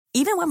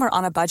Even when we're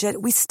on a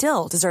budget, we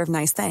still deserve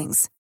nice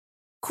things.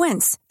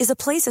 Quince is a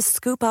place to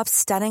scoop up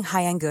stunning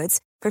high-end goods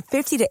for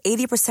 50 to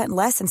 80%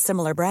 less than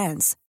similar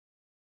brands.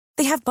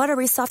 They have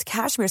buttery soft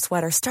cashmere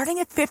sweaters starting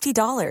at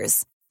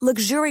 $50,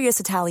 luxurious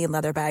Italian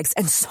leather bags,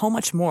 and so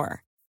much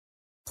more.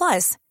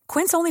 Plus,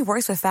 Quince only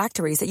works with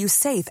factories that use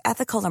safe,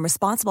 ethical, and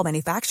responsible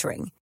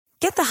manufacturing.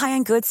 Get the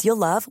high-end goods you'll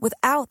love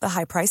without the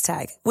high price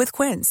tag with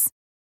Quince.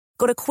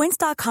 Go to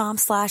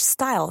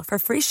quince.com/style for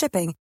free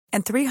shipping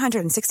and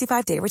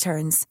 365-day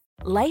returns.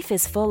 Life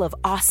is full of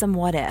awesome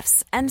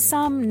what-ifs, and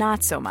some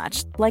not so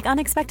much, like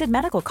unexpected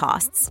medical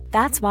costs.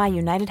 That's why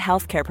United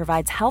Healthcare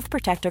provides Health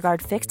Protector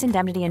Guard fixed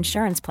indemnity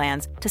insurance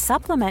plans to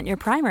supplement your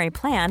primary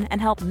plan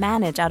and help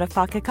manage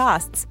out-of-pocket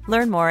costs.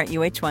 Learn more at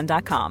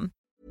uh1.com.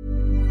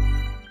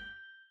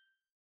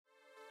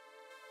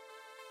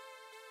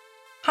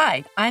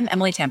 Hi, I'm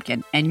Emily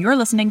Tampkin, and you're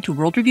listening to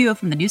World Review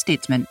from The New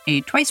Statesman,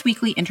 a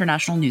twice-weekly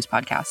international news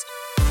podcast.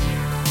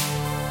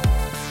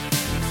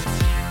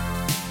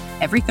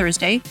 Every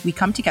Thursday, we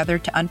come together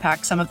to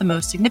unpack some of the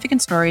most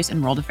significant stories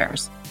in world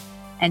affairs.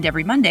 And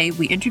every Monday,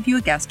 we interview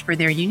a guest for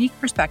their unique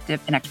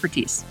perspective and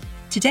expertise.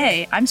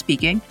 Today, I'm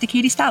speaking to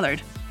Katie Stallard.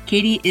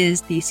 Katie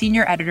is the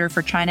senior editor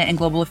for China and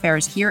Global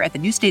Affairs here at The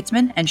New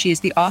Statesman, and she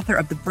is the author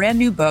of the brand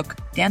new book,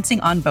 Dancing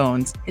on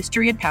Bones: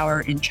 History and Power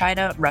in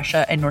China,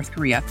 Russia, and North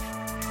Korea.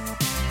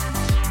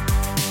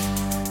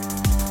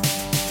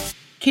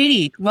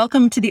 Katie,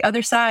 welcome to the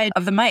other side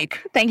of the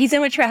mic. Thank you so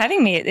much for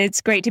having me.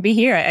 It's great to be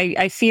here.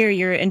 I fear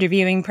you're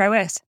interviewing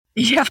prowess.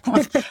 Yeah.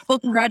 Well,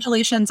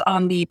 congratulations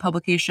on the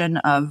publication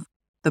of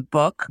the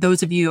book.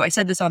 Those of you, I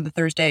said this on the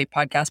Thursday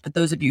podcast, but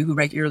those of you who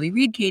regularly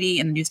read Katie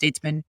in The New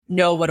Statesman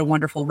know what a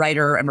wonderful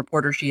writer and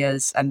reporter she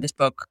is. And this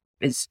book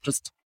is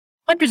just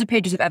hundreds of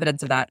pages of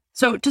evidence of that.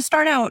 So to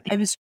start out, I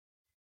was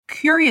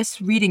curious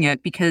reading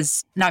it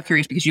not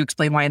curious because you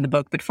explain why in the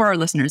book, but for our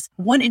listeners,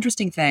 one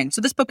interesting thing.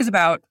 So this book is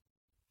about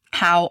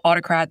how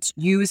autocrats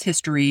use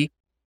history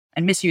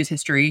and misuse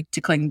history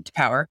to cling to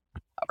power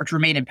or to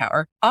remain in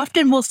power.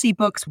 Often we'll see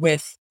books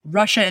with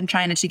Russia and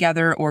China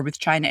together or with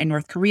China and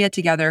North Korea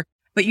together,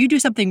 but you do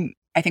something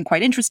I think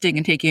quite interesting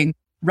in taking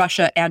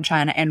Russia and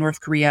China and North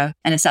Korea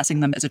and assessing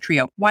them as a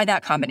trio. Why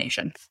that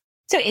combination?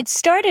 So it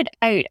started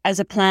out as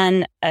a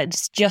plan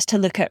just to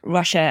look at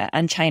Russia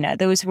and China.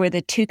 Those were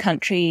the two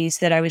countries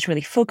that I was really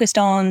focused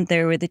on.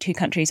 They were the two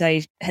countries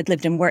I had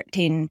lived and worked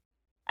in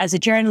as a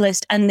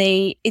journalist, and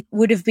it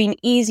would have been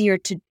easier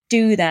to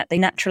do that. They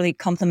naturally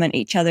complement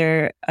each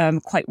other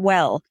quite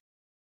well.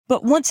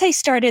 But once I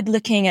started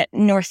looking at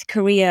North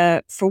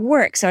Korea for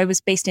work, so I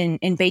was based in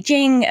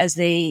Beijing as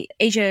the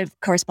Asia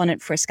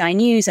correspondent for Sky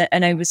News,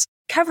 and I was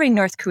covering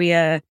North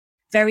Korea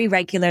very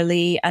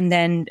regularly, and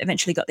then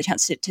eventually got the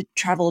chance to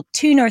travel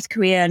to North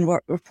Korea and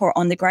report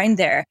on the ground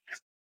there.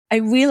 I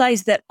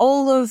realized that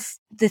all of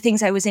the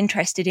things I was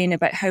interested in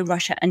about how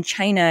Russia and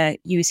China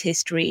use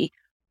history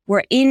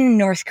were in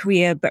North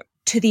Korea, but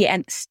to the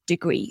nth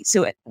degree.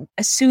 So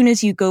as soon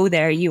as you go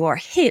there, you are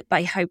hit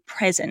by how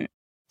present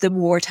the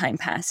wartime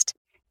past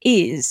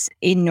is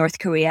in North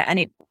Korea. And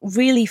it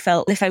really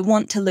felt, if I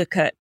want to look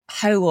at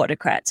how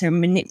autocrats are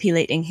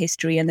manipulating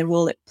history and the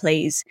role it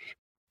plays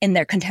in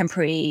their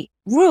contemporary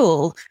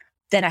rule,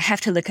 then I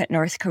have to look at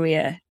North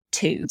Korea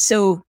too.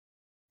 So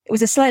it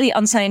was a slightly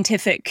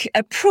unscientific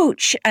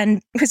approach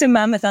and it was a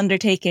mammoth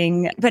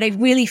undertaking, but I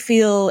really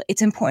feel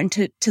it's important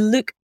to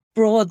look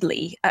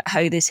broadly at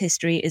how this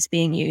history is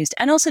being used,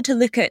 and also to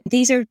look at,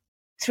 these are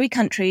three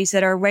countries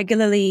that are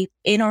regularly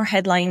in our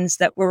headlines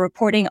that we're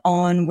reporting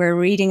on, we're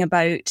reading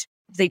about,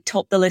 they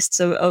top the lists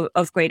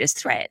of greatest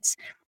threats.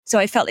 So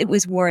I felt it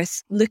was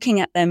worth looking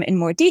at them in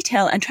more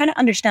detail and trying to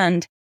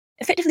understand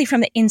effectively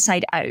from the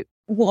inside out,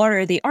 what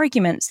are the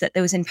arguments that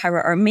those in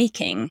power are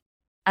making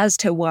as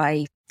to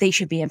why they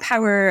should be in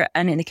power,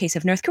 and in the case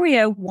of North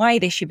Korea, why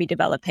they should be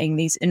developing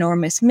these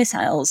enormous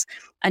missiles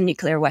and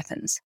nuclear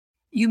weapons.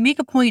 You make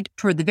a point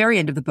toward the very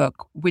end of the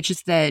book, which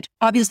is that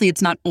obviously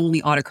it's not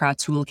only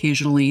autocrats who will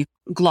occasionally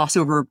gloss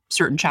over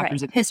certain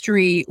chapters of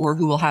history or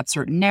who will have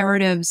certain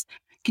narratives.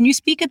 Can you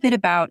speak a bit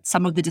about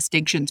some of the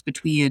distinctions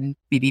between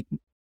maybe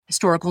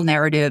historical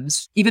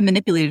narratives, even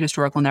manipulated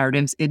historical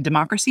narratives in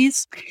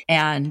democracies,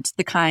 and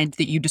the kind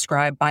that you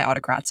describe by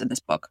autocrats in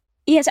this book?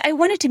 Yes, I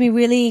wanted to be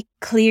really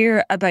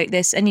clear about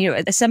this. And,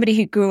 as somebody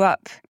who grew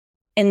up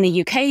in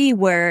the UK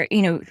where,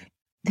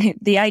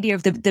 the idea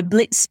of the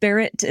Blitz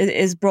spirit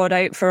is brought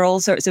out for all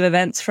sorts of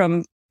events,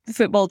 from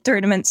football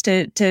tournaments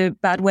to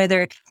bad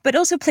weather, but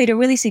also played a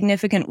really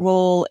significant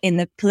role in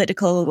the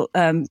political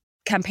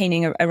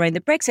campaigning around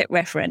the Brexit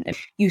referendum.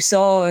 You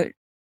saw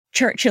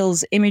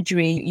Churchill's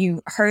imagery,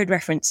 you heard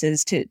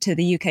references to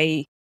the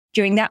UK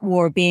during that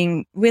war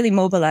being really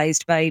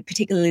mobilized by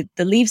particularly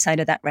the Leave side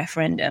of that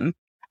referendum.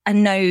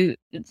 And now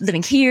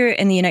living here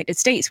in the United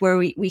States, where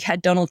we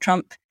had Donald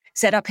Trump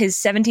set up his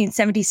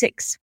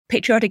 1776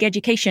 Patriotic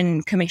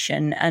Education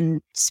Commission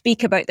and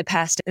speak about the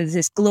past as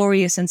this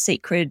glorious and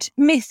sacred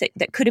myth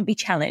that couldn't be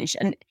challenged,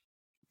 and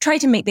try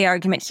to make the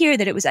argument here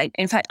that it was,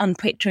 in fact,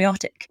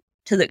 unpatriotic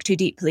to look too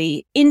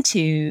deeply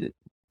into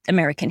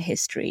American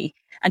history.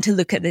 and to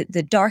look at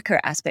the darker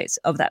aspects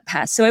of that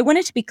past. So I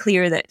wanted to be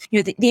clear that,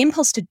 the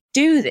impulse to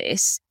do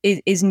this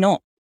is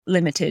not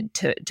limited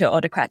to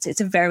autocrats.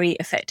 It's a very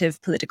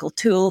effective political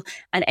tool,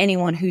 and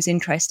anyone who's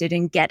interested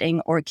in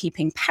getting or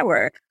keeping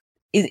power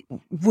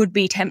would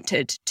be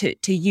tempted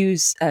to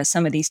use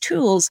some of these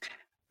tools.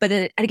 But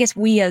I guess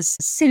we as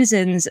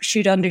citizens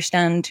should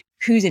understand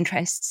whose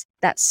interests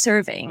that's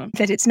serving,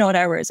 that it's not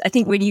ours. I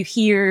think when you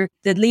hear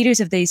the leaders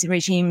of these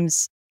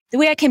regimes, the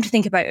way I came to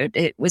think about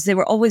it was they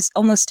were always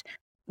almost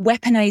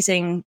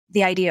weaponizing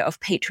the idea of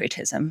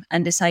patriotism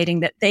and deciding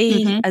that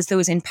they, as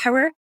those in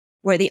power,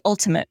 were the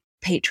ultimate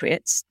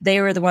patriots.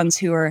 They were the ones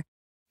who were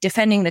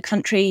defending the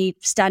country,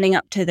 standing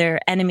up to their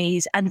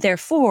enemies, and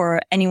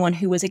therefore anyone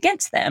who was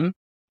against them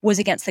was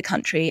against the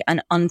country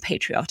and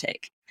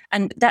unpatriotic.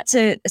 And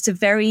it's a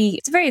very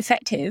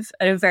effective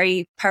and a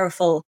very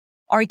powerful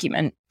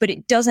argument, but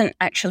it doesn't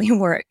actually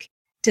work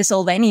to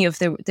solve any of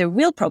the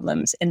real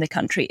problems in the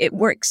country. It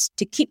works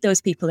to keep those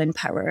people in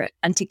power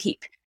and to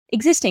keep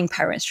existing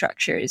power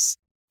structures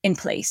in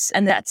place.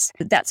 And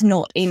that's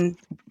not in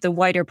the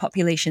wider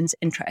population's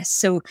interests.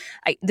 So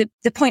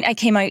the point I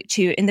came out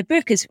to in the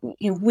book is,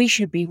 we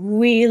should be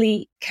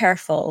really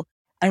careful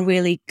and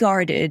really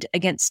guarded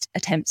against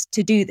attempts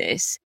to do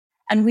this.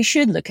 And we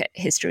should look at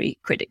history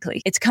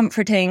critically. It's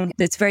comforting.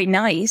 It's very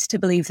nice to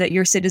believe that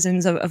you're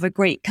citizens of a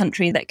great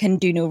country that can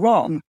do no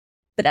wrong.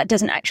 But that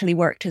doesn't actually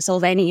work to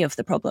solve any of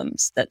the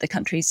problems that the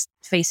country's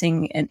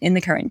facing in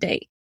the current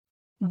day.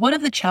 One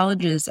of the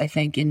challenges, I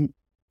think, in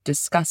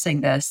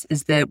discussing this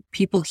is that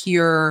people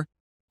hear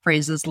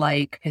phrases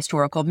like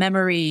historical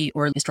memory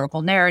or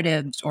historical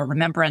narratives or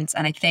remembrance,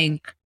 and I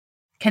think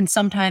can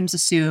sometimes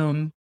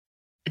assume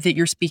that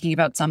you're speaking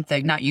about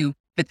something, not you,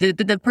 but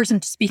the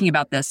person speaking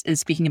about this is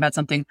speaking about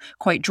something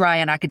quite dry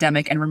and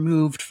academic and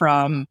removed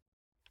from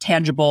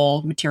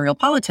tangible material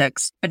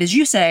politics. But as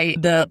you say,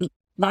 the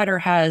latter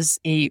has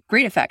a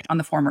great effect on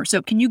the former.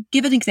 So can you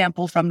give an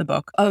example from the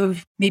book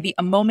of maybe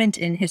a moment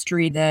in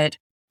history that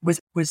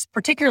was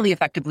particularly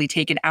effectively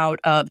taken out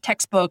of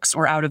textbooks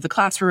or out of the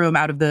classroom,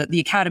 out of the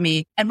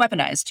academy, and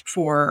weaponized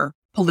for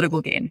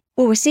political gain?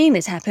 Well, we're seeing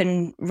this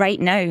happen right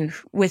now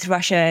with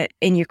Russia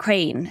in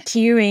Ukraine.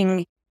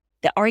 Hearing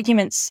the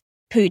arguments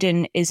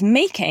Putin is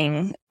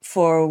making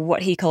for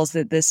what he calls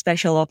the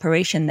special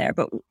operation there,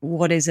 but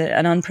what is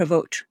an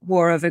unprovoked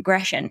war of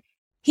aggression,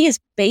 he is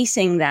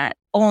basing that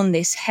on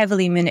this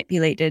heavily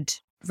manipulated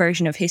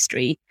version of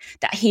history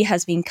that he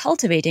has been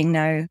cultivating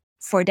now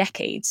for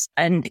decades.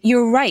 And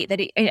you're right that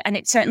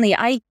it certainly,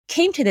 I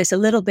came to this a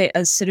little bit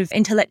as sort of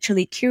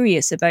intellectually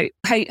curious about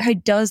how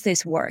does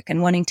this work,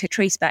 and wanting to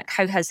trace back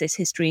how has this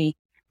history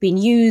been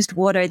used?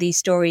 What are these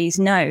stories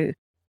now?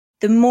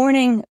 The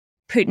morning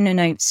Putin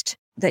announced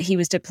that he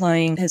was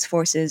deploying his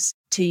forces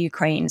to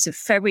Ukraine, so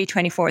February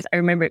 24th, I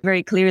remember it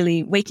very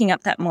clearly, waking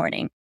up that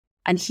morning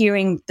and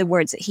hearing the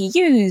words that he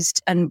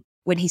used, and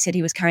when he said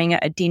he was carrying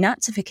out a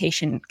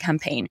denazification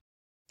campaign,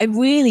 I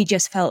really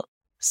just felt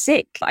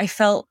sick. I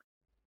felt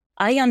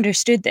I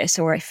understood this,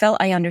 or I felt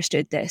I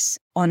understood this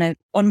on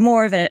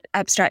more of an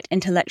abstract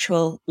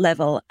intellectual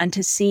level, and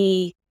to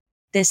see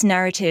this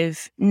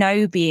narrative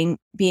now being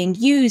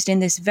used in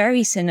this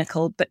very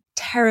cynical but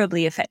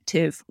terribly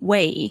effective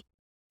way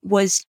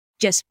was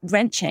just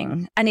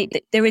wrenching. And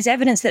there is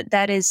evidence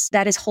that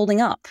is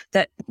holding up,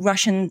 that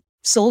Russian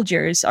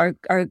soldiers are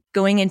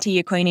going into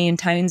Ukrainian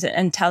towns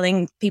and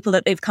telling people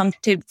that they've come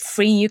to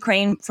free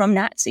Ukraine from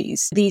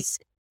Nazis.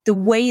 The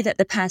way that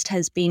the past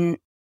has been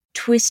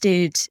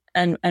twisted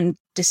and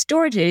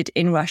distorted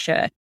in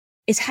Russia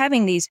is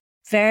having these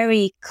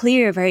very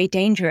clear, very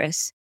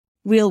dangerous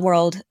real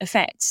world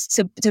effects.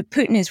 So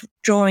Putin is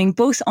drawing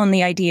both on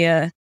the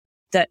idea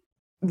that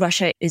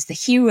Russia is the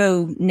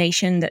hero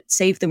nation that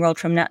saved the world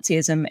from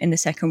Nazism in the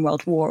Second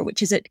World War,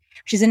 which is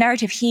a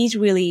narrative he's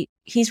really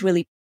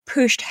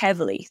pushed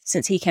heavily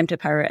since he came to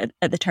power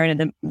at the turn of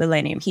the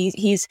millennium.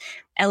 He's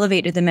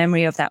elevated the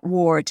memory of that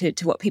war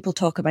to what people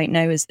talk about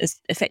now as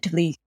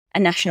effectively a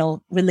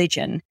national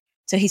religion.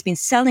 So he's been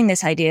selling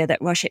this idea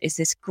that Russia is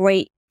this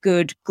great,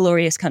 good,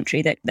 glorious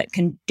country that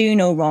can do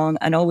no wrong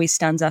and always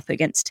stands up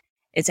against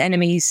its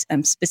enemies,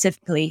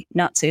 specifically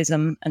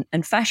Nazism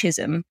and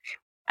fascism.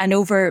 And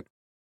over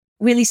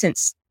really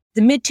since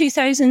the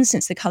mid-2000s,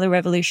 since the color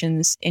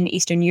revolutions in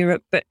Eastern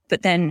Europe,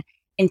 but then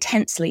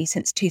intensely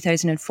since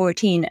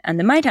 2014 and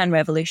the Maidan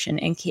revolution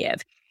in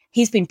Kiev,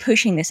 he's been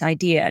pushing this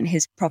idea, and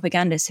his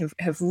propagandists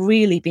have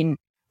really been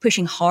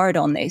pushing hard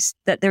on this,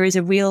 that there is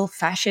a real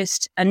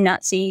fascist and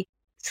Nazi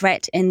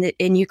threat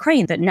in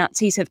Ukraine, that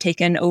Nazis have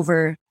taken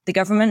over the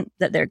government,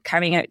 that they're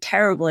carrying out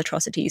terrible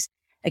atrocities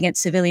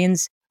against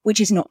civilians, which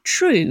is not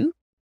true,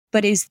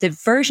 but is the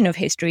version of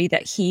history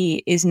that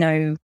he is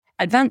now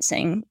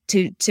advancing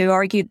to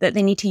argue that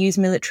they need to use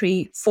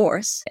military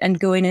force and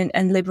go in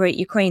and liberate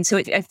Ukraine. So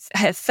I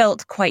have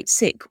felt quite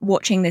sick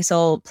watching this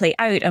all play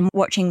out and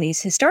watching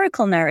these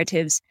historical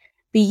narratives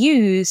be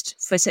used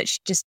for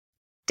such just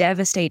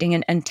devastating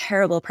and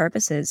terrible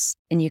purposes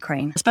in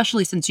Ukraine.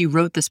 Especially since you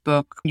wrote this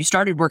book, you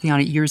started working on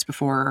it years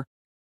before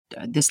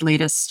this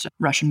latest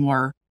Russian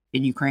war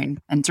in Ukraine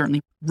and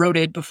certainly wrote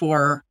it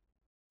before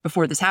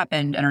this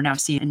happened and are now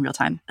seeing in real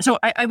time. So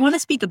I want to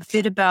speak a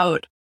bit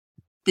about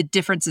the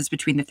differences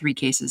between the three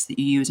cases that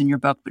you use in your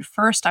book. But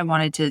first, I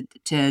wanted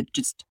to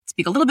just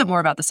speak a little bit more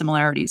about the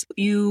similarities.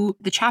 The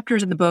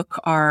chapters in the book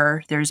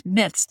there's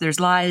myths, there's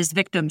lies,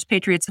 victims,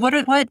 patriots. What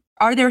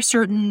are there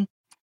certain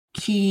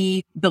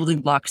key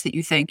building blocks that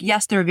you think,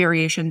 yes, there are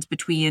variations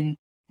between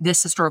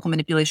this historical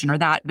manipulation or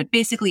that, but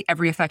basically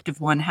every effective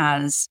one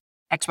has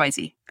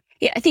XYZ?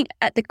 Yeah, I think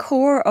at the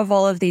core of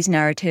all of these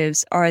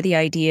narratives are the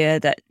idea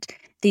that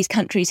these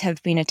countries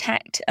have been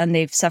attacked and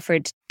they've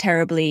suffered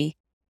terribly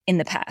in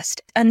the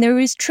past. And there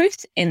is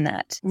truth in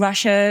that.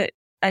 Russia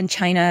and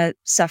China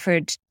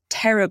suffered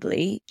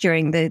terribly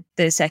during the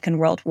Second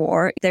World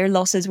War. Their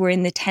losses were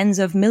in the tens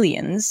of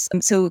millions.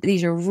 So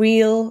these are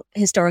real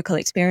historical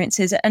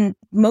experiences. And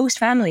most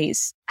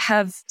families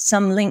have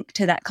some link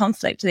to that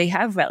conflict. They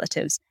have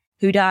relatives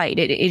who died.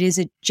 It is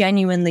a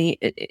genuinely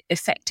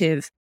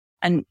effective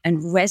and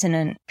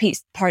resonant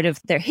part of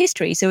their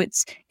history. So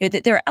it's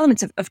there are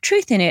elements of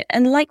truth in it.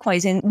 And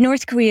likewise, in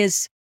North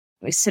Korea's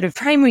sort of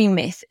primary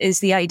myth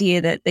is the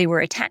idea that they were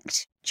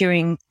attacked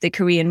during the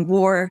Korean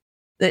War.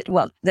 That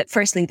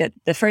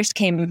the first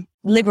came,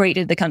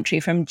 liberated the country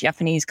from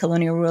Japanese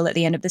colonial rule at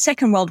the end of the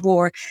Second World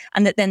War,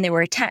 and that then they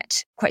were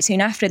attacked quite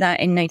soon after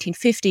that in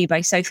 1950 by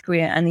South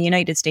Korea and the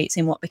United States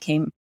in what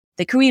became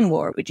the Korean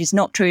War, which is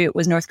not true. It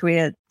was North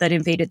Korea that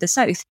invaded the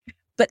South.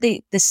 But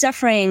the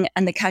suffering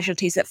and the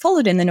casualties that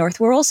followed in the North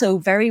were also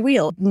very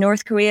real.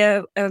 North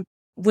Korea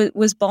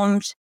was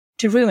bombed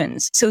to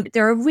ruins. So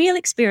there are real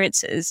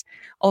experiences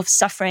of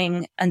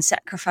suffering and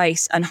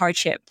sacrifice and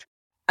hardship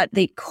at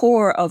the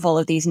core of all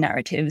of these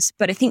narratives.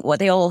 But I think what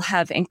they all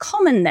have in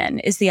common then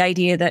is the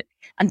idea that,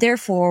 and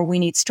therefore we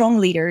need strong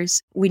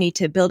leaders, we need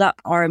to build up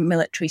our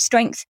military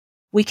strength,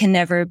 we can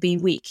never be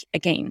weak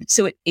again.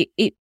 So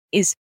it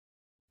is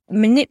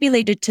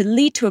manipulated to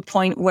lead to a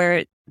point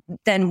where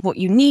then what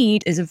you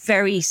need is a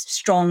very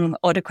strong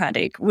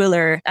autocratic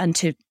ruler and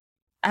to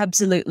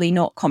absolutely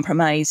not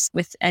compromise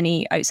with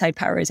any outside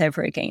powers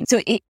ever again.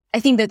 So I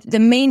think that the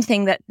main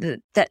thing that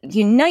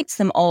unites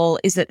them all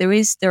is that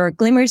there are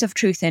glimmers of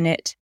truth in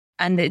it,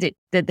 and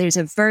that there's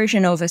a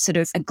version of a sort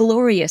of a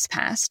glorious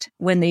past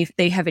when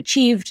they have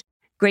achieved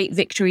great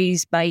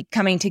victories by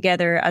coming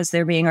together as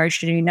they're being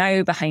urged to do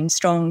now behind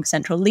strong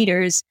central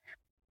leaders.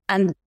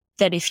 And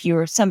that if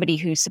you're somebody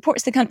who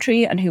supports the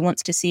country and who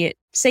wants to see it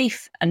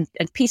safe and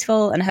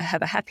peaceful and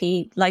have a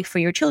happy life for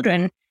your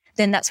children,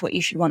 then that's what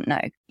you should want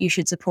now. You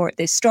should support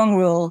this strong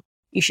rule.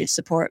 You should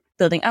support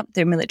building up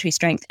their military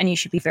strength, and you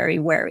should be very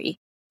wary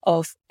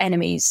of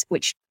enemies,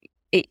 which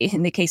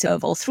in the case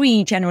of all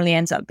three generally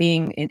ends up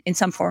being in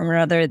some form or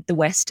other the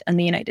West and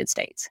the United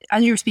States.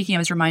 As you were speaking, I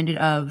was reminded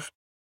of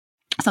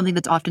something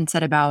that's often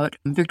said about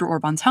Viktor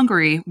Orban's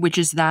Hungary, which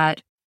is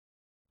that,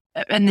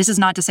 and this is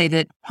not to say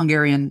that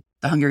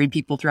the Hungarian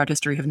people throughout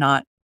history have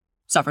not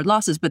suffered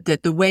losses, but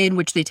that the way in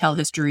which they tell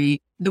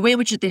history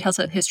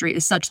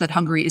is such that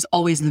Hungary is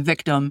always the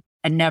victim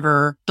and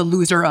never the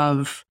loser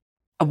of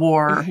a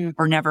war,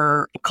 or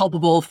never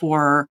culpable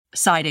for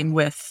siding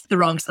with the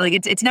wrong. Like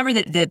it's never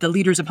that the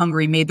leaders of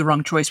Hungary made the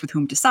wrong choice with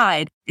whom to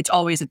side. It's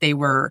always that they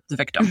were the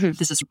victim.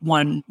 This is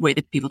one way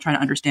that people try to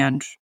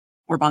understand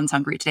Orban's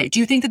Hungary today. Do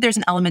you think that there's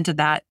an element of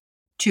that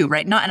too?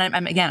 Right?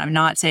 I'm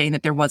not saying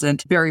that there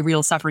wasn't very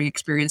real suffering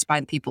experienced by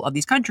the people of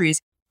these countries.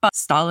 But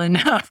Stalin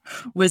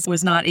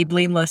was not a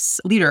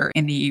blameless leader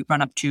in the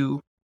run-up to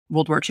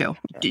World War II.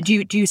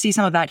 Do you see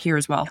some of that here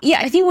as well? Yeah,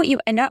 I think what you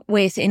end up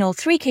with in all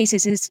three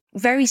cases is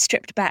very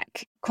stripped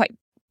back, quite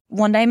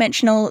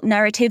one-dimensional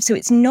narrative. So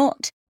it's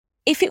not,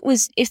 if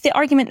the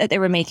argument that they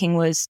were making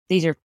was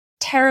these are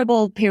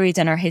terrible periods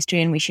in our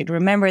history and we should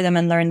remember them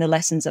and learn the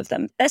lessons of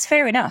them, that's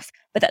fair enough.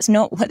 But that's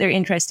not what they're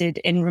interested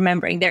in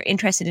remembering. They're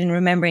interested in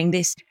remembering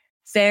this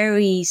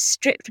very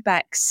stripped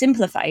back,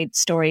 simplified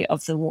story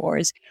of the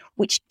wars,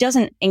 which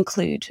doesn't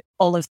include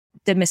all of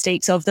the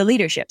mistakes of the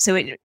leadership. So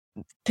it,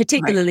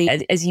 particularly,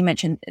 right, as you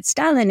mentioned,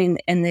 Stalin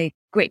in the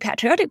Great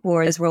Patriotic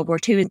War, as World War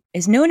II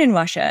is known in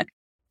Russia,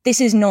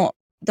 this is not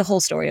the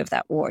whole story of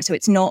that war. So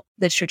it's not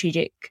the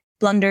strategic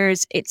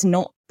blunders. It's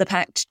not the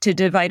pact to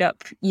divide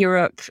up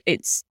Europe.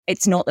 It's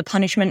not the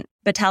punishment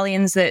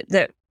battalions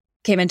that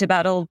came into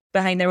battle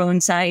behind their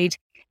own side.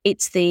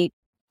 It's the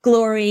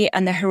glory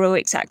and the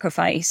heroic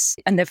sacrifice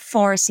and the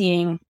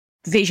far-seeing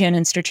vision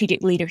and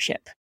strategic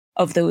leadership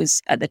of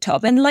those at the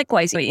top. And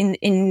likewise,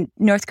 in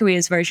North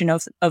Korea's version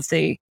of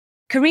the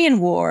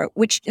Korean War,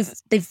 which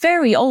they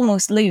very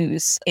almost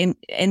lose in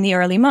the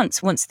early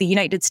months, once the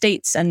United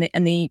States and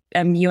the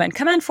UN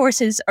command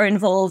forces are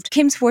involved,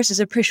 Kim's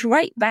forces are pushed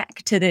right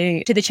back to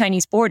the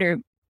Chinese border.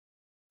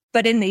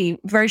 But in the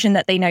version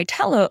that they now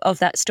tell of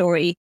that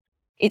story,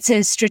 it's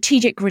a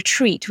strategic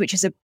retreat, which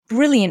is a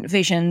brilliant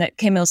vision that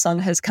Kim Il-sung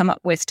has come up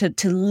with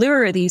to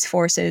lure these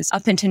forces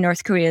up into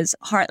North Korea's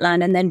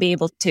heartland and then be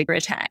able to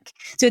attack.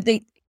 So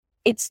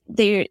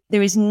there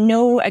is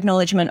no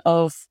acknowledgement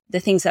of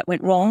the things that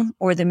went wrong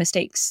or the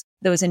mistakes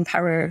those in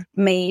power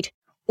made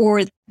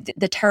or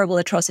the terrible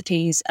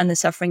atrocities and the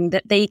suffering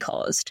that they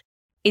caused.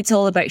 it's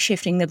all about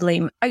shifting the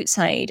blame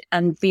outside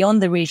and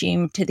beyond the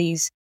regime to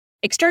these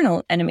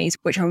external enemies,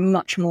 which are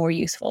much more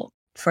useful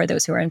for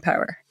those who are in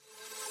power.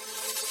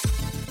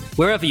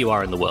 Wherever you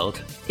are in the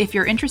world, If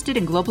you're interested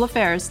in global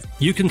affairs,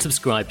 you can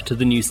subscribe to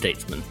The New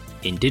Statesman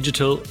in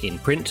digital, in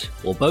print,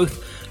 or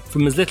both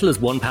from as little as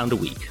 £1 a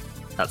week.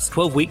 That's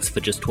 12 weeks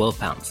for just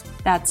 £12.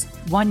 that's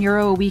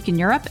 €1 a week in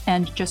Europe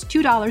and just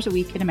 $2 a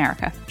week in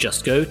America.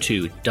 Just go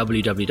to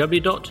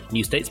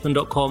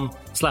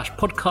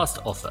www.newstatesman.com/podcast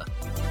offer.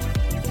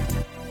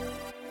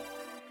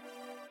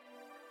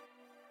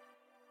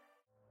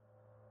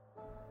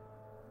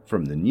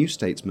 From The New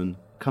Statesman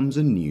comes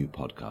a new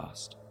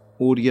podcast,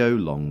 Audio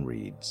Long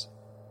Reads.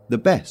 The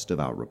best of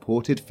our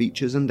reported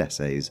features and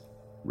essays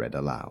read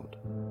aloud.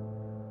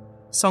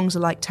 Songs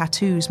are like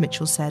tattoos,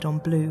 Mitchell said on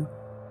Blue.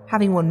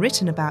 Having one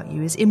written about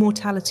you is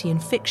immortality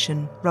and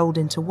fiction rolled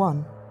into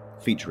one.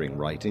 Featuring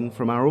writing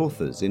from our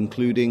authors,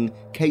 including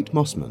Kate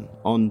Mossman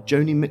on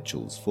Joni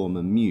Mitchell's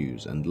former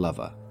muse and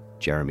lover,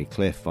 Jeremy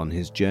Cliff on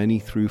his journey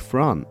through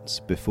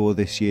France before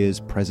this year's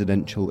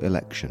presidential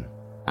election,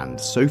 and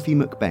Sophie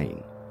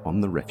McBain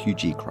on the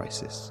refugee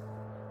crisis.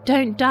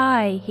 "Don't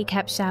die," he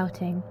kept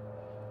shouting.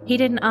 He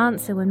didn't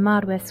answer when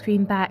Marwa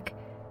screamed back,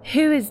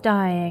 "Who is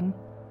dying?"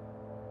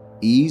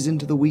 Ease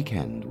into the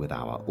weekend with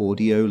our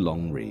audio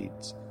long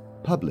reads,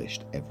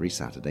 published every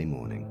Saturday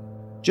morning.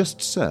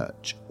 Just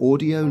search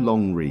Audio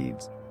Long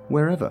Reads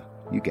wherever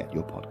you get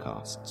your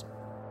podcasts.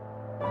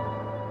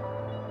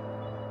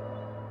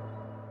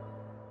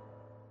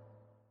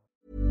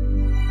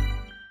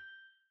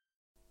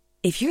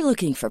 If you're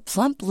looking for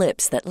plump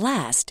lips that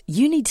last,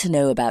 you need to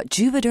know about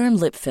Juvederm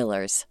lip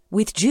fillers.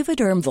 With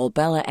Juvederm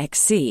Volbella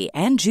XC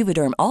and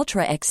Juvederm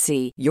Ultra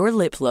XC, your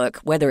lip look,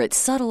 whether it's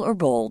subtle or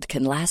bold,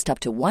 can last up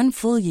to 1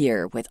 full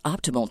year with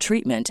optimal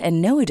treatment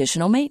and no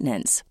additional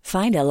maintenance.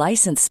 Find a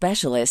licensed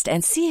specialist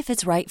and see if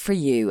it's right for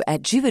you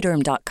at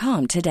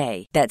Juvederm.com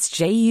today. That's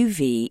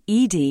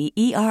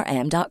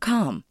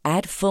JUVEDERM.com.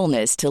 Add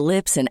fullness to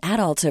lips in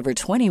adults over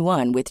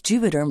 21 with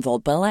Juvederm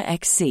Volbella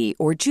XC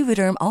or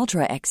Juvederm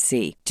Ultra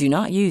XC. Do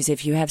not use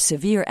if you have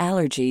severe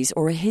allergies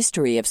or a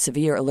history of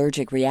severe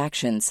allergic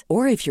reactions,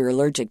 or if you're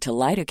allergic to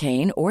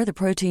lidocaine or the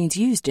proteins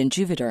used in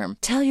Juvederm.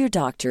 Tell your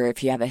doctor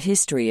if you have a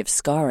history of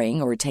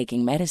scarring or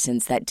taking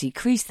medicines that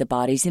decrease the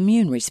body's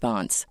immune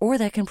response or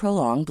that can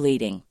prolong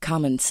bleeding.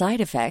 Common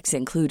side effects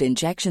include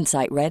injection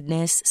site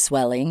redness,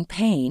 swelling,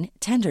 pain,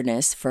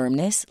 tenderness,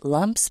 firmness,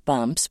 lumps,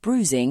 bumps,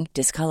 bruising,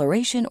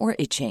 discoloration, or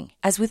itching.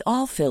 As with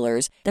all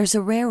fillers, there's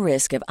a rare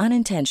risk of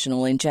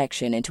unintentional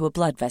injection into a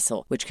blood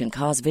vessel, which can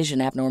cause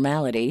vision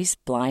abnormalities,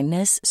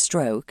 blindness,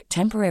 stroke,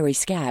 temporary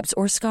scabs,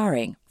 or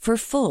scarring. For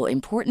full,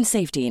 important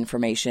safety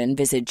information,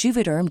 visit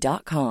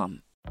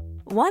Juvederm.com.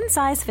 One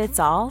size fits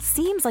all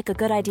seems like a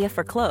good idea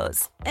for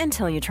clothes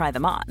until you try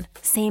them on.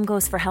 Same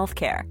goes for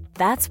healthcare.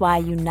 That's why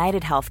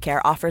United Healthcare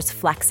offers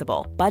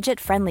flexible,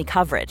 budget-friendly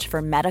coverage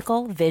for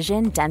medical,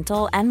 vision,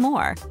 dental, and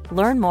more.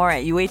 Learn more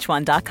at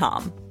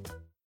UH1.com.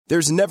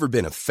 There's never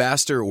been a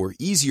faster or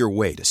easier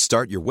way to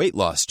start your weight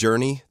loss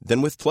journey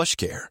than with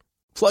PlushCare.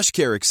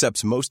 PlushCare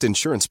accepts most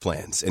insurance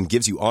plans and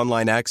gives you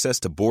online access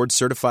to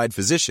board-certified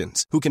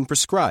physicians who can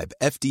prescribe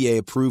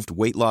FDA-approved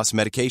weight loss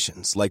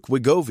medications like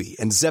Wegovy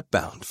and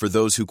Zepbound for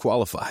those who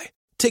qualify.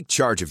 Take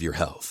charge of your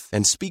health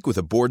and speak with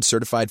a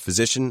board-certified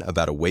physician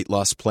about a weight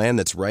loss plan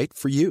that's right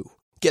for you.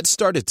 Get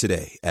started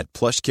today at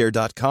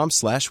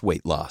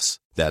plushcare.com/weight loss.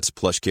 That's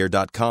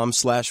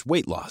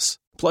plushcare.com/weight loss.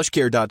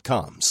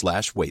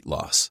 plushcare.com/weight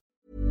loss.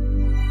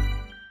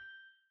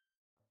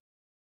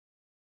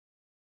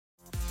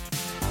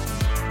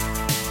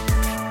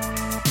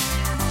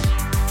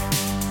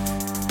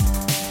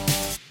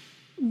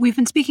 We've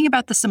been speaking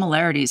about the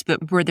similarities,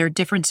 but were there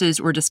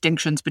differences or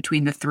distinctions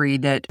between the three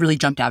that really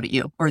jumped out at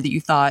you or that you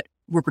thought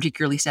were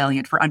particularly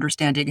salient for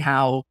understanding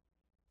how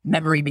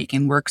memory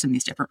making works in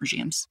these different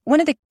regimes? One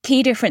of the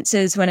key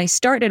differences when I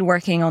started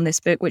working on this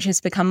book, which has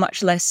become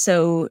much less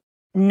so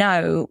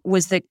now,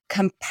 was the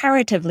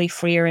comparatively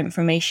freer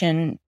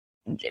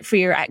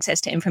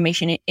access to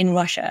information in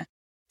Russia.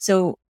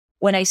 So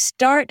when I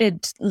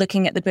started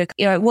looking at the book,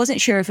 I wasn't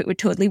sure if it would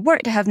totally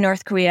work to have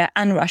North Korea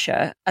and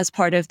Russia as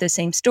part of the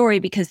same story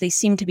because they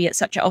seem to be at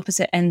such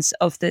opposite ends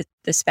of the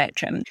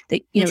spectrum.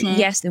 That,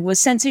 yes, there was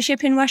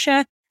censorship in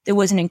Russia. There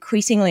was an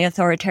increasingly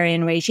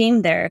authoritarian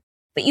regime there,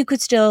 but you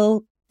could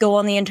still go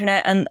on the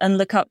internet and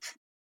look up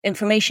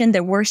information.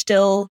 There were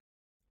still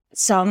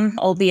some,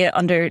 albeit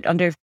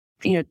under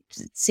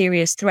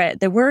serious threat,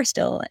 there were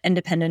still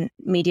independent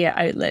media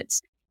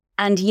outlets.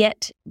 And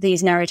yet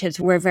these narratives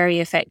were very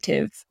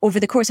effective. Over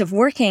the course of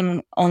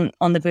working on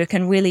the book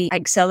and really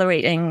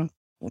accelerating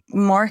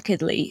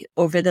markedly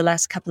over the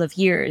last couple of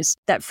years,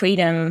 that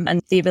freedom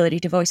and the ability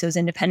to voice those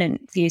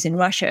independent views in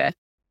Russia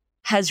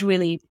has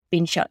really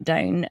been shut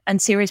down.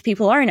 And serious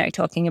people are now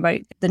talking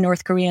about the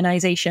North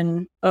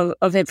Koreanization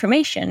of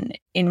information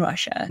in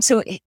Russia.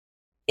 So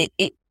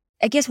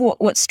I guess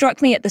what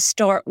struck me at the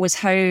start was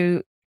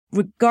how,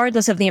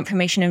 regardless of the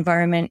information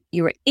environment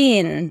you were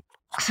in,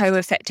 how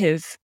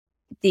effective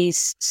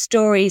these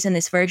stories and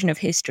this version of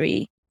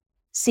history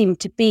seem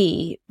to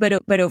be.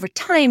 But over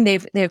time,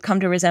 they've come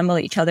to resemble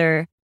each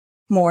other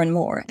more and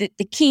more.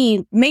 The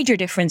key major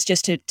difference,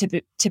 just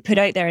to put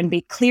out there and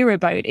be clear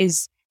about,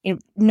 is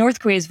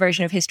North Korea's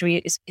version of history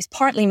is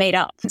partly made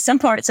up. Some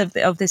parts of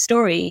the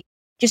story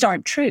just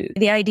aren't true.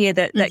 The idea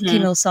that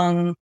Kim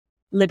Il-sung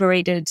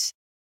liberated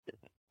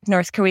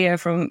North Korea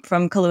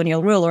from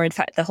colonial rule, or in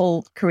fact the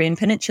whole Korean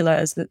peninsula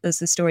as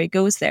the story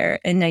goes there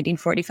in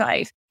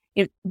 1945,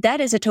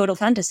 that is a total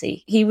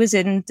fantasy. He was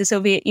in the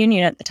Soviet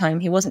Union at the time.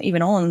 He wasn't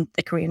even on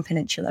the Korean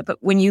peninsula. But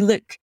when you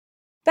look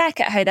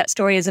back at how that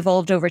story has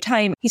evolved over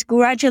time, he's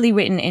gradually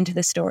written into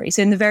the story.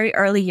 So in the very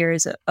early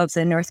years of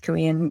the North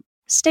Korean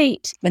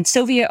state, when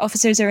Soviet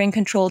officers are in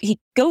control, he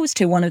goes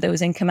to one of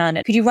those in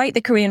command. Could you write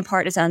the Korean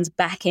partisans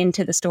back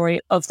into the story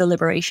of the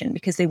liberation,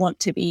 because they want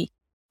to be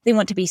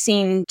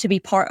seen to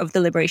be part of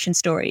the liberation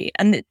story.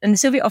 And the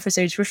Soviet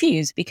officers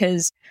refuse,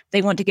 because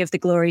they want to give the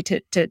glory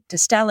to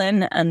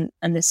Stalin and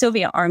the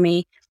Soviet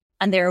army.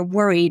 And they're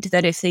worried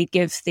that if they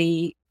give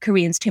the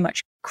Koreans too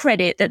much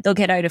credit, that they'll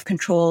get out of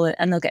control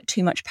and they'll get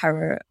too much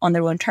power on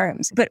their own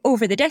terms. But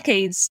over the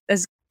decades,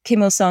 as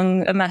Kim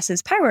Il-sung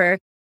amasses power,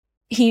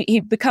 he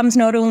becomes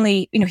not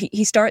only,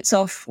 he starts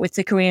off with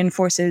the Korean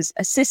forces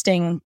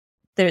assisting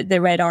the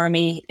Red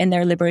Army in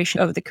their liberation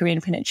of the Korean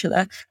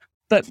peninsula.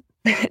 But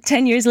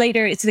 10 years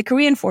later, it's the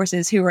Korean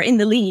forces who are in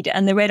the lead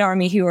and the Red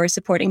Army who are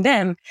supporting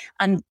them.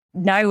 And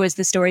now, as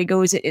the story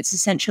goes, it's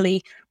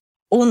essentially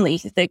only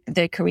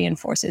the Korean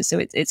forces. So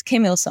it's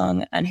Kim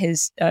Il-sung and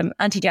his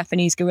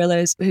anti-Japanese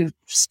guerrillas who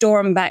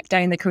storm back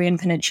down the Korean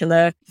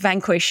peninsula,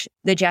 vanquish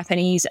the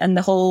Japanese, and the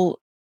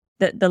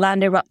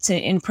land erupts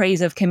in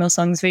praise of Kim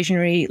Il-sung's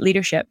visionary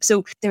leadership.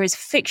 So there is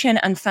fiction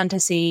and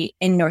fantasy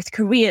in North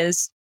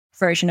Korea's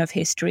version of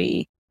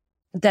history.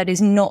 That is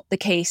not the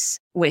case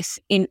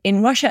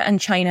in Russia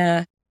and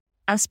China.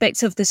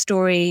 Aspects of the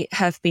story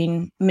have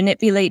been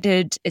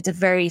manipulated. It's a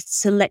very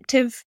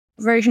selective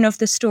version of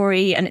the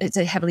story, and it's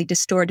a heavily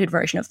distorted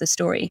version of the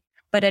story.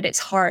 But at its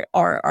heart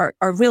are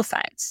real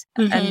facts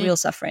and real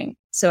suffering.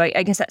 So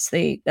I guess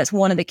that's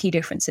one of the key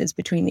differences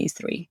between these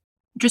three.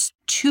 Just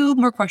two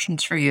more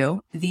questions for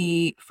you.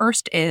 The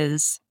first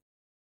is,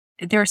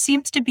 there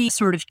seems to be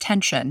sort of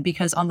tension,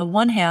 because on the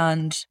one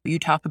hand, you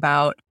talk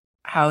about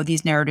how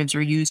these narratives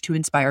are used to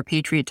inspire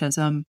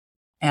patriotism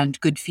and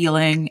good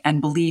feeling and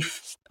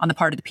belief on the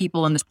part of the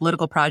people in this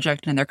political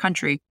project and in their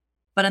country.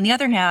 But on the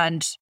other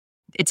hand,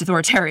 it's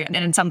authoritarian,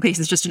 and in some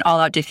cases just an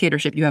all-out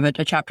dictatorship. You have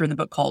a chapter in the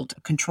book called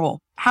Control.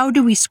 How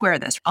do we square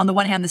this? On the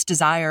one hand, this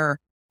desire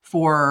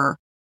for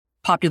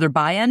popular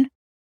buy-in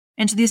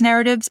into these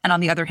narratives, and on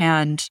the other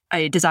hand,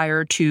 a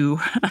desire to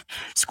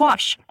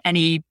squash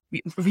any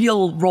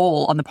real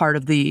role on the part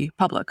of the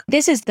public.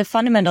 This is the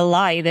fundamental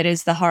lie that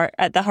is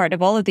at the heart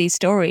of all of these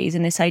stories,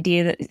 and this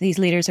idea that these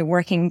leaders are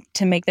working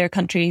to make their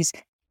countries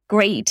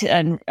great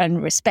and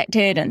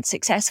respected and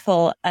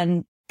successful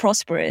and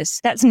prosperous.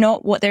 That's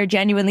not what they're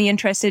genuinely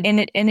interested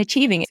in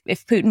achieving.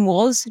 If Putin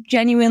was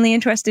genuinely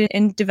interested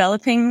in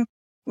developing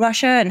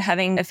Russia and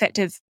having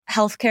effective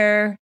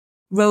healthcare,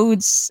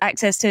 roads,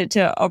 access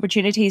to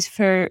opportunities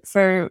for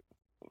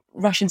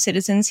Russian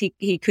citizens,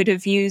 he could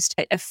have used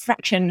a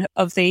fraction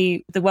of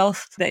the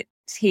wealth that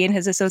he and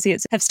his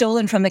associates have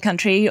stolen from the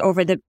country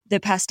over the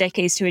past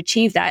decades to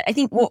achieve that. I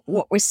think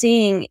what we're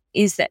seeing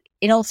is that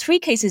in all three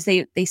cases,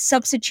 they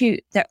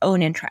substitute their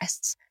own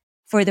interests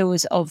for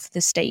those of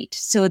the state.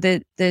 So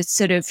the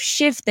sort of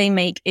shift they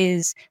make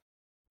is,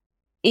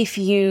 if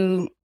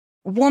you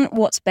want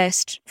what's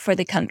best for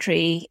the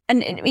country,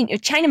 and I mean,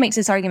 China makes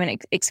this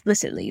argument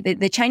explicitly.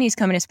 The Chinese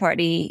Communist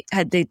Party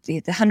had the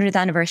 100th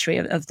anniversary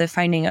of the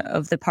founding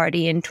of the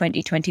party in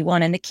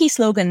 2021, and the key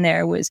slogan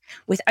there was,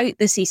 without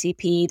the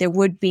CCP, there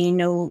would be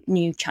no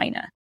new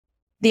China.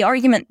 The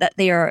argument that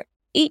they are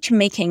each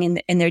making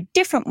in their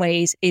different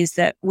ways is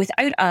that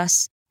without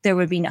us, there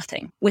would be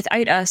nothing.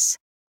 Without us,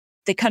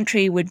 the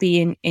country would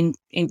be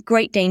in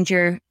great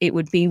danger. It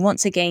would be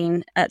once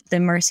again at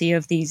the mercy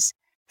of these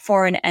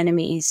foreign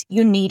enemies.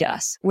 You need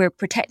us. We're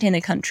protecting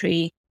the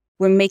country.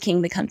 We're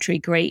making the country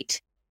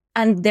great.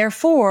 And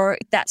therefore,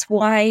 that's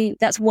why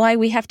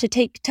we have to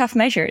take tough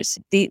measures.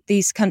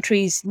 These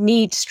countries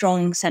need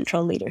strong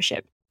central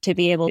leadership to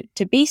be able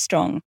to be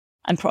strong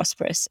and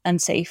prosperous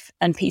and safe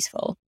and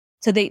peaceful.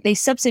 So they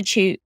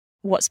substitute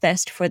what's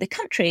best for the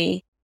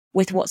country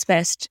with what's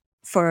best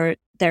for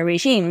their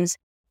regimes.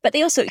 But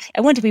they also,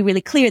 I want to be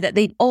really clear that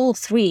they all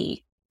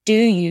three do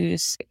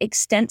use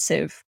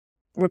extensive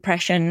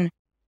repression,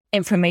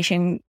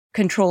 information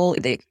control.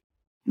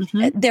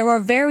 There are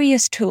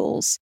various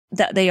tools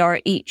that they are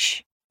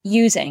each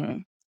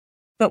using.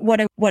 But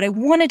what I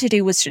wanted to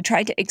do was to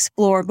try to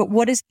explore, but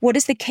what is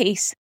the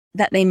case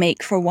that they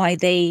make for why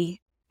they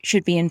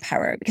should be in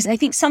power? Because I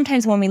think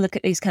sometimes when we look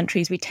at these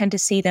countries, we tend to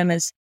see them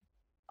as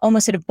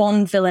almost sort of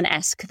Bond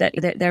villain-esque, that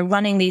they're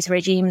running these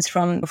regimes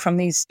from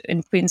these,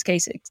 in Putin's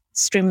case,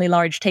 extremely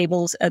large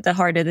tables at the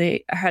heart of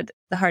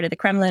the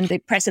Kremlin. They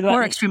press a button.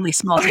 Or extremely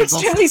small tables.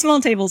 Extremely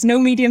small tables, no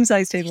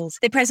medium-sized tables.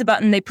 They press a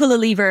button, they pull a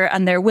lever,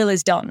 and their will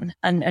is done.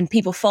 And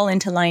people fall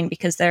into line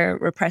because they're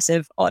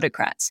repressive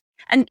autocrats.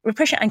 And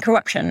repression and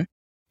corruption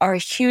are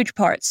huge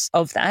parts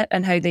of that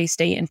and how they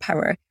stay in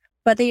power.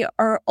 But they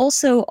are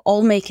also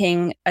all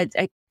making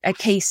a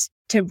case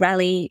to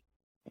rally,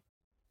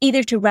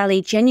 either to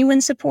rally genuine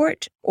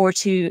support or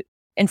to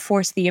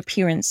enforce the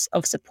appearance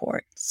of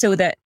support, so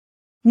that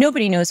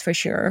nobody knows for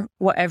sure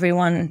what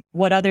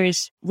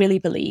others really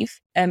believe.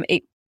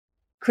 It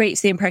creates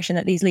the impression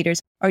that these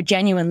leaders are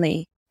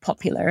genuinely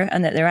popular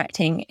and that they're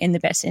acting in the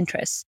best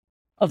interests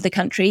of the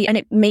country. And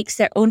it makes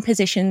their own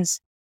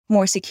positions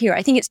more secure.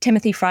 I think it's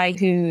Timothy Fry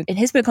who, in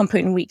his book on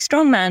Putin Weak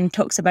Strongman,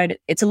 talks about it.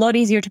 It's a lot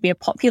easier to be a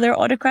popular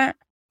autocrat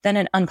than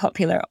an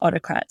unpopular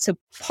autocrat. So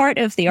part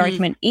of the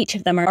argument each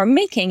of them are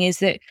making is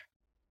that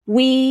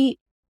we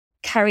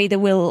carry the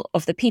will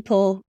of the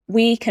people.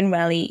 We can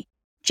rally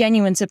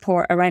genuine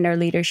support around our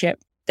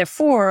leadership.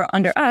 Therefore,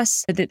 under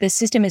us, the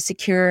system is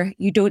secure.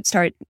 You don't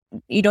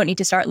need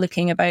to start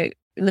looking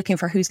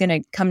for who's going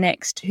to come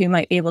next, who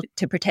might be able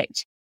to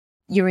protect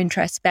your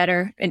interests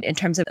better in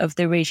terms of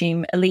the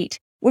regime elite.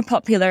 We're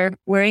popular,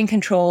 we're in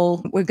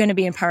control, we're going to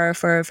be in power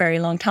for a very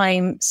long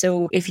time.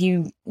 So if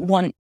you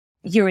want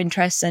your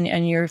interests and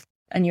your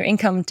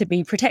income to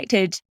be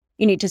protected,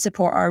 you need to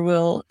support our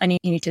rule and you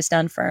need to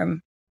stand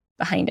firm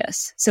behind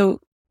us. So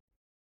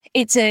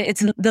it's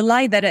the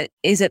lie that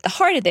is at the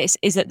heart of this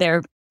is that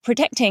they're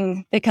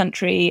protecting the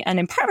country and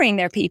empowering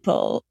their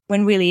people,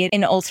 when really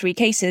in all three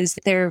cases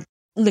they're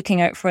looking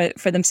out for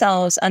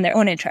themselves and their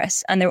own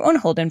interests and their own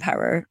hold in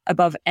power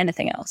above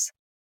anything else.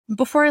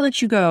 Before I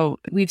let you go,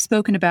 we've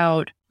spoken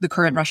about the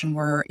current Russian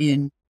war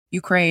in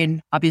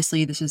Ukraine.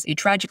 Obviously, this is a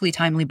tragically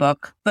timely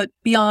book, but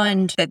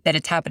beyond that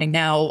it's happening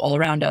now all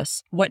around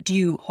us, what do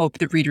you hope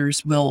that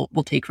readers will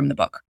take from the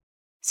book?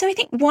 So I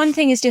think one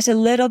thing is just a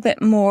little bit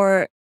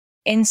more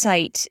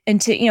insight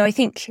into, I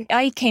think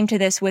I came to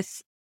this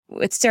with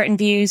certain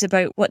views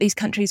about what these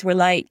countries were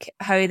like,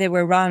 how they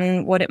were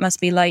run, what it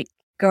must be like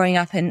growing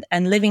up and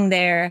living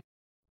there.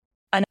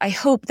 And I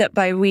hope that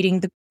by reading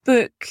the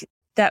book,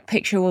 that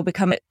picture will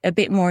become a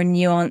bit more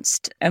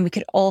nuanced and we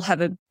could all have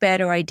a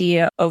better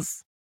idea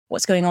of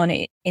what's going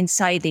on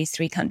inside these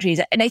three countries.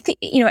 And I think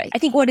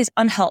what is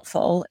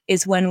unhelpful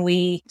is when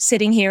we,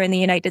 sitting here in the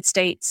United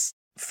States,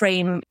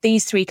 frame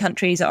these three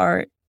countries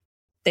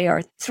they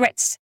are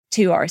threats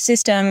to our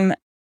system.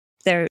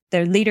 Their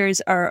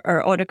leaders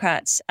are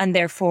autocrats, and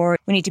therefore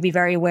we need to be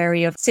very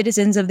wary of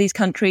citizens of these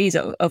countries,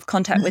 of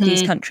contact with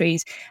these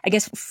countries. I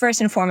guess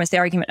first and foremost, the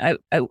argument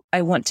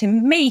I want to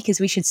make is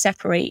we should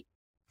separate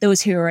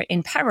those who are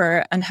in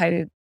power and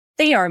how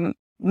they are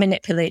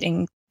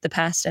manipulating the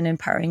past and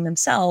empowering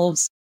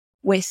themselves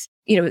with,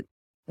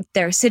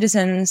 their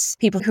citizens,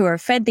 people who are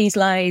fed these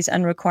lies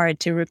and required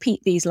to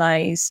repeat these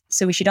lies.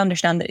 So we should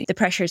understand that the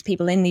pressures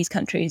people in these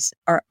countries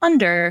are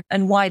under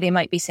and why they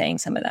might be saying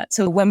some of that.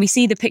 So when we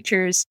see the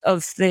pictures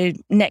of the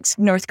next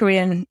North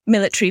Korean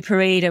military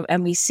parade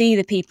and we see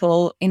the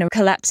people,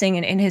 collapsing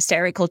in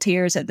hysterical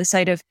tears at the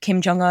sight of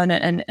Kim Jong-un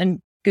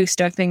and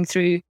goose-stepping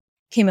through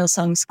Kim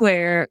Il-sung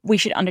Square, we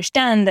should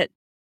understand that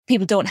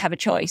people don't have a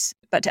choice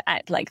but to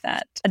act like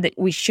that, and that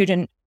we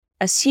shouldn't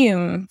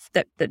assume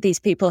that these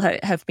people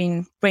have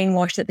been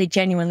brainwashed, that they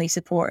genuinely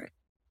support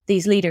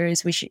these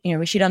leaders. We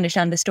should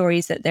understand the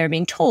stories that they're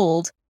being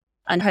told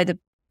and how the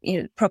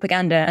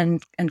propaganda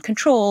and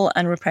control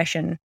and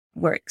repression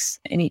works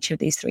in each of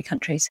these three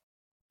countries.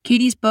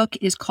 Katie's book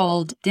is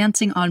called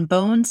Dancing on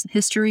Bones: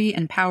 History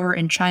and Power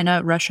in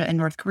China, Russia, and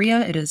North Korea.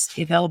 It is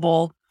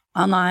available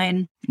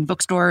online, in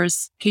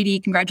bookstores. Katie,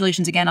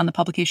 congratulations again on the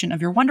publication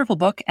of your wonderful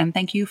book, and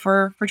thank you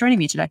for joining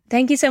me today.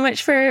 Thank you so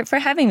much for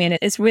having me. And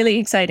it's really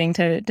exciting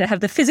to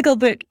have the physical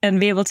book and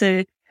be able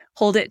to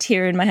hold it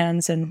here in my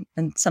hands and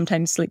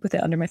sometimes sleep with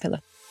it under my pillow.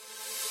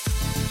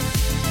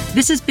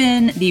 This has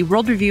been the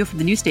World Review from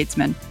The New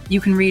Statesman. You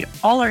can read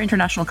all our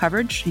international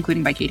coverage,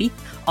 including by Katie,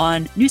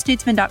 on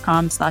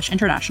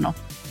newstatesman.com/international.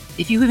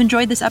 If you have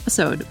enjoyed this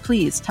episode,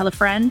 please tell a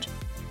friend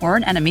or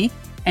an enemy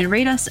and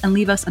rate us and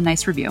leave us a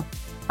nice review.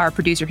 Our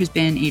producer has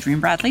been Adrian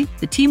Bradley.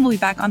 The team will be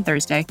back on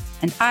Thursday,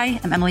 and I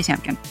am Emily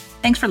Tamkin.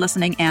 Thanks for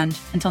listening, and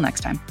until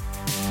next time.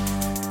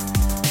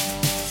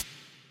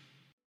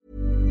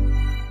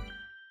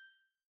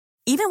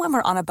 Even when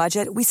we're on a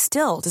budget, we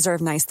still deserve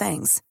nice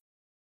things.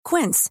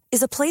 Quince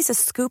is a place to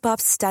scoop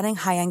up stunning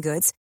high-end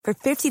goods for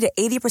 50 to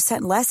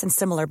 80% less than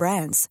similar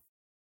brands.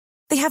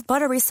 They have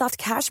buttery soft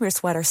cashmere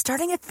sweaters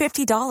starting at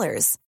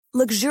 $50,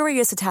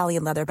 luxurious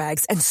Italian leather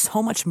bags, and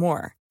so much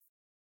more.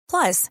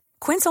 Plus,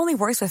 Quince only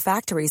works with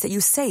factories that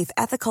use safe,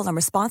 ethical, and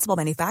responsible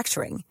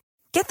manufacturing.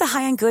 Get the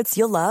high-end goods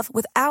you'll love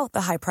without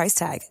the high price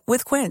tag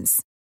with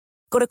Quince.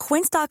 Go to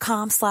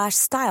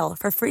quince.com/style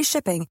for free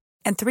shipping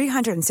and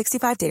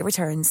 365-day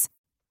returns.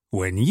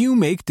 When you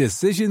make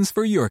decisions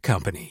for your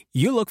company,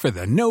 you look for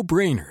the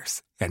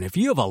no-brainers. And if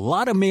you have a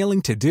lot of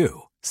mailing to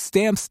do,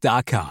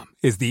 Stamps.com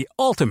is the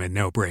ultimate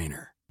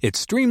no-brainer. It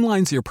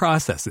streamlines your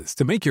processes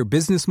to make your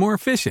business more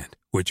efficient,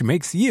 which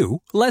makes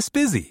you less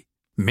busy.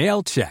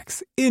 Mail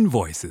checks,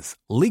 invoices,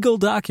 legal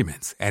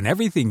documents, and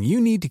everything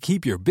you need to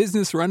keep your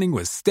business running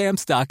with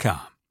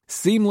Stamps.com.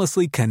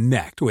 Seamlessly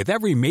connect with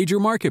every major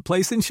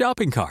marketplace and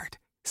shopping cart.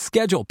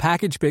 Schedule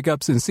package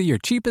pickups and see your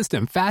cheapest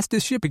and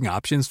fastest shipping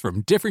options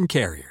from different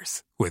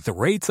carriers, with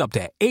rates up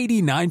to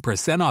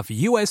 89% off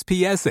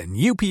USPS and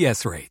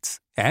UPS rates.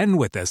 And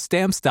with the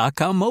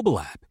Stamps.com mobile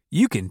app,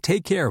 you can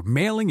take care of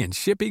mailing and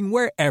shipping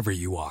wherever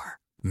you are.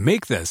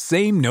 Make the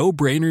same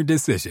no-brainer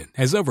decision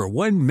as over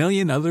 1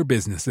 million other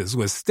businesses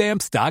with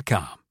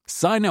Stamps.com.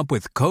 Sign up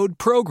with code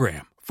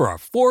PROGRAM for a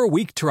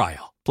 4-week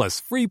trial, plus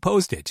free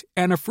postage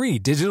and a free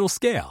digital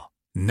scale.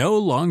 No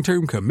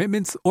long-term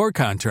commitments or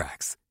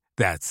contracts.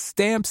 That's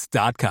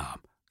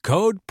Stamps.com.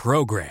 Code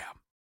PROGRAM.